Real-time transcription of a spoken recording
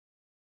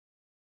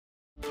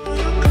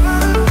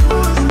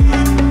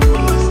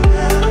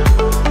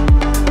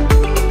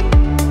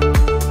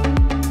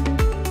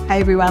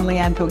everyone,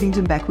 Leanne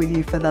Pilkington back with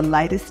you for the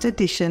latest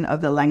edition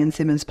of the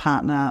Laing+Simmons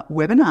Partner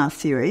webinar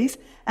series.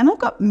 And I've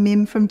got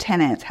Mim from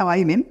TenAnts. How are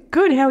you, Mim?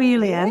 Good, how are you,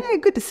 Leanne? Yeah,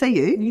 good to see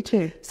you. You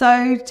too.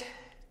 So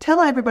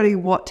tell everybody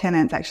what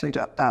TenAnts actually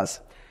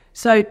does.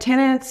 So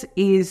TenAnts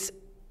is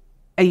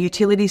a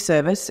utility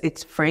service.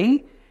 It's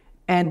free,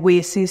 and we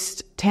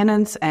assist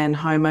tenants and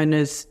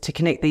homeowners to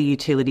connect their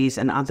utilities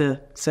and other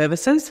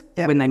services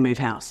when they move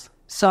house.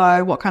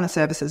 So what kind of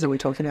services are we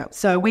talking about?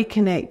 So we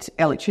connect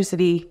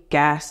electricity,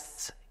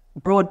 gas,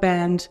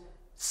 broadband,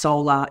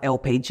 solar,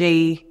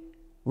 LPG,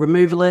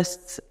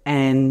 removalists,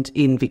 and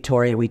in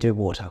Victoria we do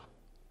water.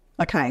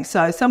 Okay,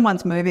 so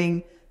someone's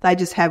moving, they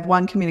just have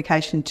one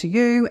communication to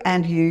you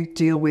and you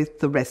deal with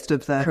the rest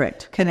of the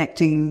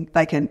connecting.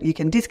 You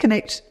can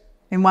disconnect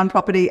in one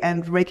property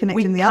and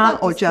reconnect in the other,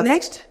 or just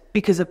disconnect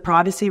because of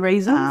privacy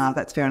reasons.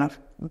 That's fair enough.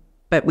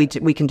 But we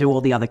can do all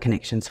the other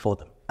connections for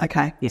them.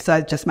 Okay, so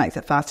it just makes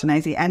it fast and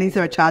easy. And is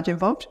there a charge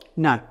involved?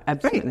 No,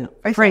 absolutely not.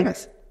 Free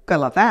service.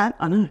 Gotta love that.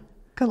 I know.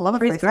 Gotta love a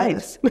free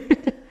service.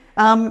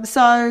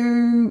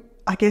 So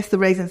I guess the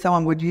reason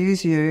someone would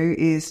use you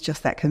is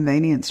just that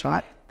convenience,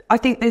 right? I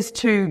think there's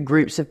two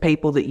groups of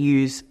people that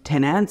use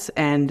TenAnts,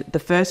 and the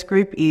first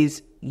group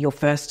is your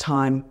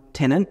first-time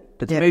tenant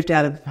that's moved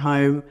out of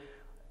home,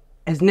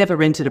 has never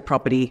rented a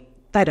property.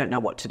 They don't know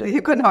what to do.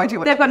 You've got no idea.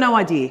 They've got no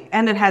idea,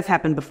 and it has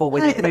happened before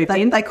when they've moved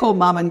in. They call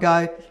mum and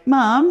go,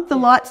 "Mum, the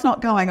light's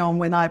not going on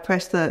when I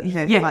press the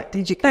like,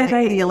 did you connect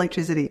the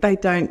electricity?" They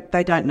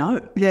don't know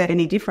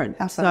any different.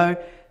 So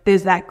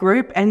there's that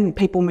group, and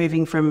people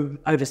moving from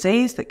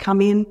overseas that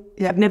come in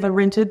have never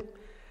rented.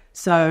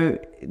 So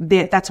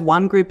that's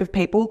one group of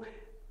people.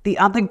 The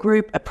other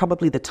group are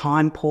probably the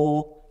time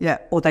poor,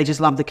 or they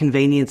just love the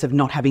convenience of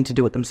not having to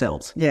do it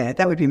themselves. Yeah,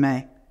 that would be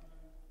me.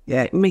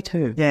 Yeah, me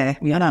too. Yeah,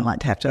 I don't like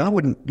to have to. I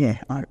wouldn't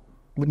get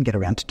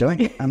around to doing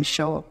it, I'm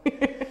sure.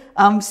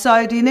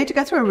 So do you need to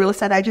go through a real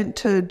estate agent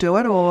to do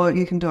it, or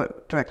you can do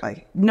it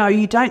directly? No,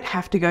 you don't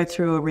have to go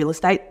through a real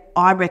estate.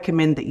 I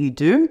recommend that you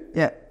do.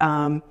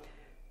 Yeah.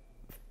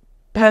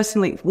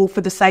 Personally,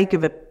 for the sake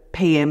of a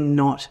PM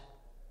not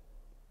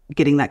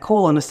getting that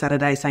call on a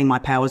Saturday saying my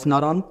power's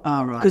not on.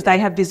 Oh, right. Because they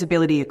have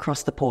visibility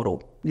across the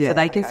portal. Yeah. So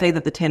they can see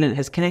that the tenant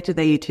has connected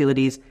their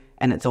utilities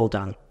and it's all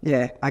done.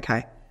 Yeah,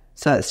 okay.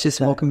 So it's just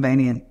more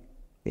convenient.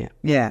 Yeah.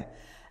 Yeah.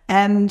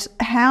 And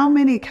how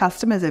many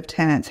customers have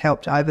TenAnts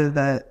helped over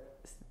the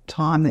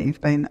time that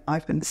you've been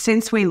open?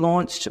 Since we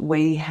launched,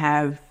 we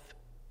have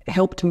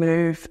helped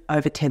move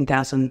over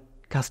 10,000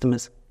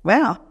 customers.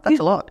 Wow, that's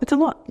a lot. It's a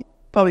lot. You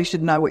probably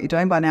should know what you're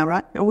doing by now,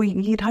 right? Well,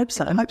 you'd hope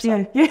so. I hope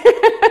so. Yeah.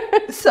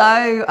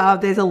 So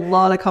there's a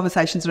lot of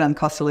conversations around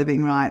cost of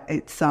living, right?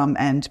 It's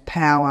and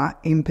power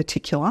in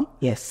particular.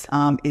 Yes.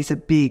 Is a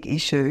big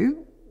issue.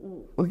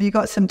 Have you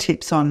got some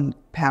tips on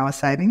power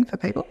saving for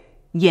people?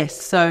 Yes.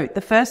 So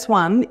the first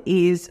one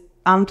is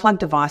unplug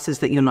devices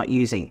that you're not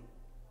using.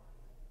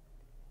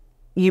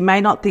 You may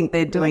not think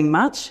they're doing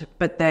much,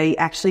 but they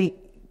actually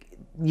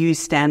use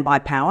standby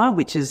power,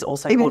 which is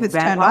also called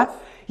vampire.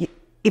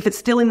 If it's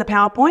still in the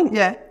power point,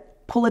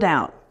 pull it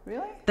out.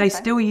 Really? They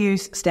still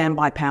use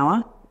standby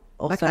power,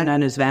 also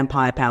known as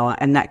vampire power,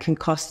 and that can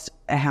cost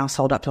a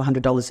household up to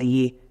 $100 a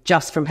year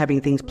just from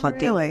having things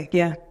plugged in. Really?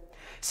 Yeah.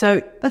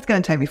 So that's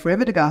going to take me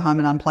forever to go home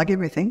and unplug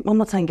everything. Well, I'm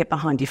not saying get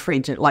behind your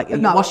fridge, like your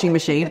washing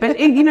machine, but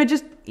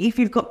just if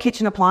you've got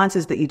kitchen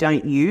appliances that you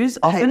don't use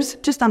often,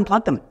 just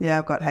unplug them. Yeah,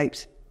 I've got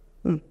heaps.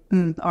 All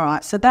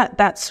right. So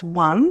that's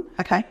one.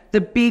 Okay.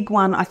 The big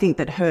one I think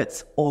that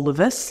hurts all of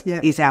us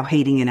is our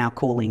heating and our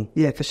cooling.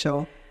 Yeah, for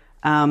sure.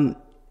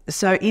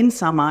 So in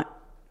summer,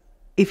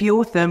 if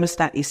your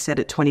thermostat is set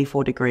at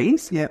 24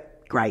 degrees,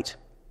 great.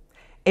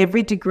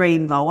 Every degree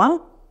lower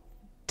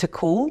to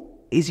cool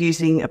is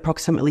using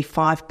approximately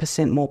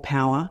 5% more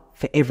power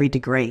for every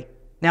degree.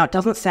 Now, it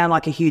doesn't sound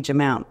like a huge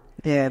amount.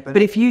 Yeah.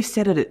 But if you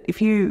if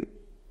you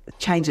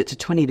change it to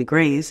 20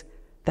 degrees,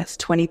 that's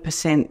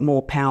 20%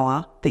 more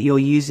power that you're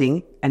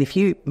using. And if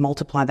you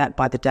multiply that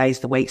by the days,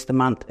 the weeks, the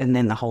month, and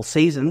then the whole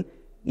season,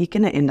 you're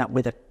going to end up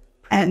with a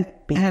And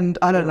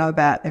I don't know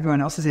about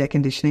everyone else's air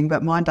conditioning,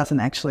 but mine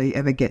doesn't actually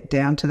ever get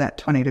down to that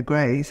 20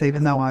 degrees,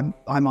 even though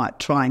I might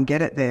try and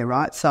get it there,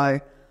 right? So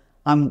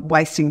I'm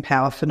wasting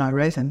power for no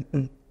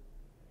reason.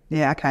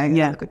 Yeah, okay.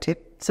 Yeah, good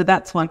tip. So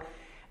that's one.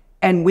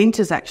 And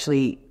winter's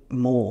actually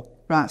more.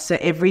 Right. So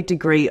every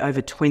degree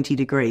over 20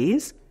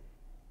 degrees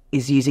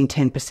is using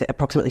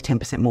approximately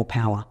 10% more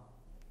power.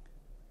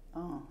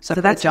 Oh. So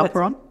that's a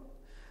jumper on?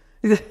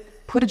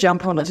 Put a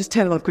jumper on, just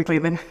turn it off quickly,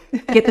 and then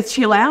get the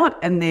chill out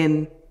and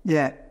then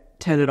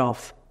turn it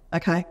off.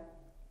 Okay.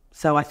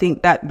 So I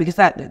think because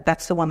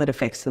that's the one that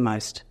affects the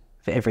most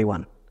for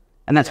everyone.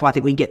 And that's why I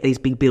think we get these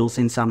big bills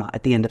in summer,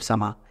 at the end of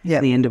summer,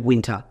 at the end of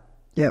winter.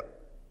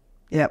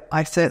 Yep,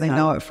 I certainly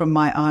know it from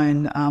my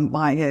own,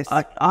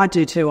 I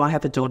do too. I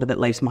have a daughter that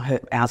leaves her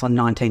house on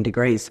 19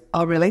 degrees.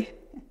 Oh, really?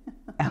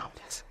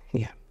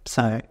 Yeah.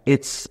 So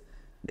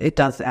it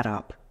does add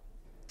up.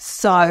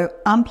 So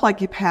unplug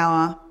your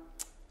power,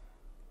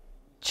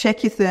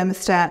 check your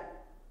thermostat,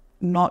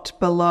 not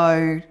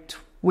below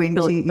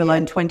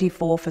below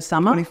 24 for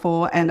summer.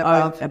 24 and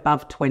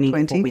above 20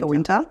 for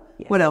winter.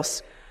 Yes. What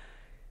else?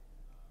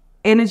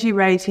 Energy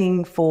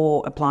rating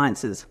for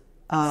appliances.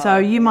 So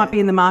you might be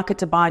in the market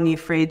to buy a new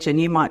fridge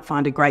and you might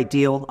find a great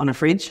deal on a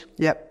fridge.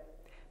 Yep.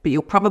 But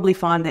you'll probably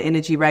find the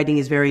energy rating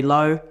is very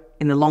low.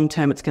 In the long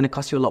term, it's going to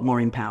cost you a lot more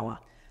in power.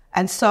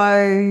 And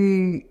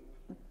so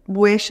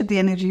where should the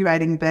energy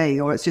rating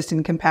be? Or it's just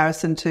in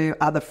comparison to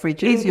other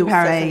fridges? In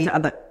comparison to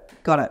other...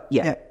 Got it.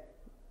 Yeah.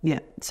 Yeah.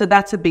 So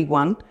that's a big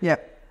one.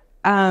 Yep.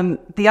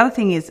 The other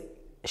thing is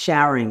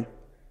showering.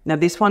 Now,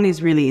 this one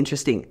is really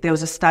interesting. There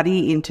was a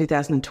study in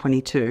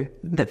 2022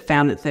 that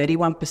found that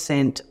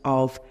 31%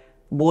 of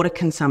water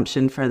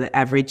consumption for the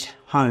average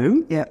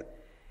home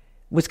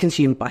was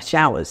consumed by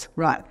showers.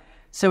 Right.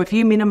 So if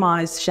you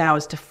minimise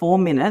showers to 4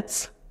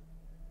 minutes...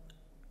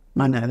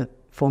 I know,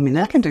 4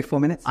 minutes. I can do 4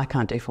 minutes. I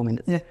can't do 4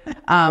 minutes.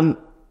 Yeah.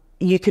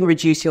 You can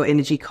reduce your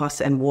energy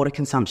costs and water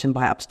consumption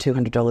by up to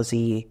 $200 a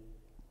year.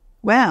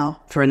 Wow.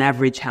 For an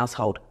average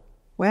household.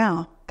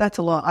 Wow. That's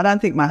a lot. I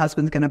don't think my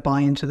husband's going to buy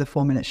into the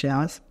 4-minute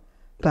showers.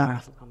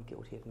 But I'm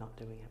guilty of not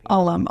doing it.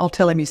 I'll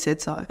tell him you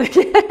said so.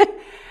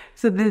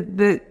 So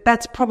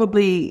that's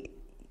probably...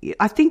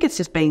 I think it's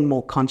just being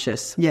more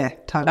conscious. Yeah,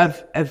 totally.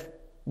 Of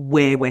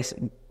where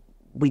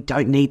we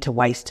don't need to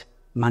waste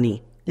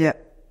money. Yeah.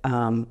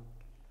 And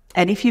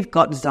if you've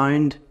got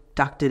zoned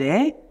ducted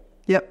air,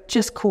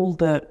 just cool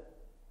the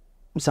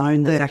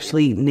zone that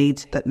actually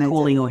needs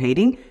cooling or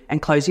heating,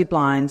 and close your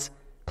blinds,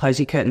 close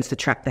your curtains to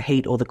trap the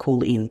heat or the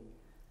cool in.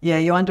 Yeah,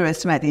 you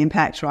underestimate the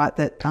impact, right,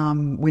 that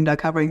window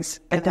coverings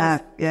can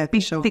have. Yeah,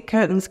 big, sure. Thick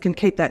curtains can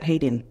keep that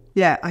heat in.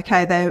 Yeah,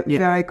 okay, they're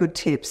very good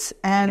tips.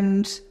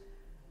 And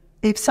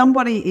if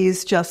somebody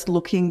is just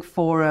looking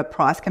for a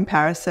price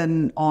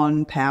comparison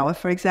on power,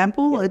 for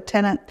example, are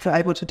TenAnts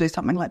able to do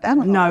something like that?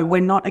 No,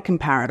 we're not a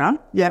comparator.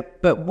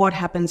 Yep. But what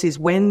happens is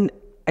when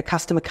a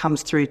customer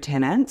comes through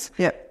TenAnts,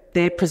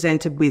 they're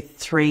presented with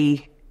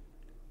three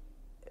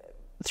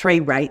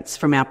rates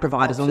from our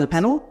providers on the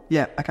panel.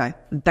 Yeah, okay.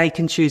 They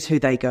can choose who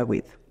they go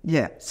with.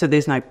 Yeah. So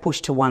there's no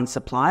push to one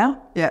supplier.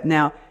 Yeah.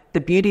 Now,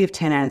 the beauty of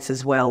TenAnts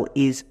as well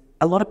is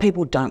a lot of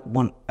people don't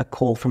want a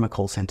call from a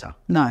call centre.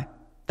 No.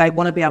 They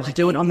want to be able to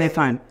do it on their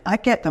phone. I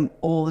get them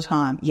all the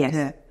time. Yes.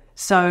 Yeah.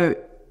 So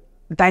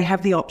they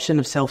have the option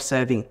of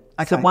self-serving.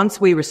 Okay. So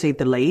once we receive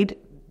the lead,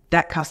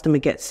 that customer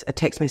gets a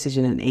text message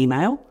and an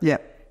email. Yeah.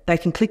 They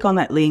can click on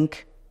that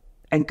link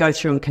and go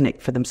through and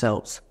connect for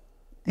themselves.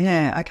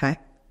 Yeah, okay.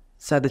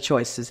 So the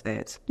choice is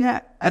theirs.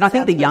 Yeah. And I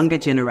think the younger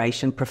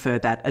generation prefer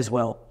that as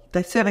well.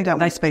 They certainly don't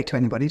want to speak to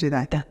anybody, do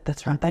they?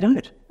 That's right. They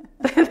don't.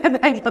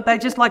 But they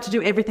just like to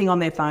do everything on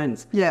their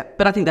phones. Yeah.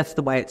 But I think that's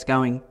the way it's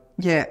going.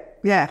 Yeah.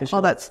 Yeah.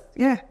 Sure.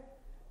 Oh,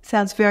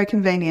 sounds very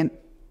convenient.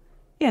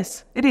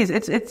 Yes, it is.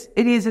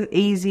 It is an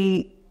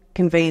easy,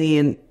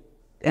 convenient,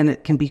 and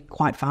it can be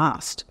quite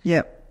fast.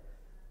 Yeah.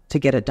 To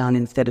get it done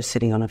instead of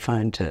sitting on a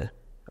phone to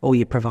all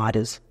your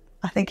providers.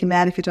 I think you're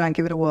mad if you don't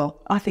give it a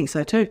whirl. I think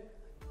so too.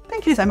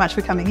 Thank you so much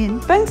for coming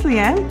in. Thanks,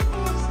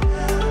 Leanne.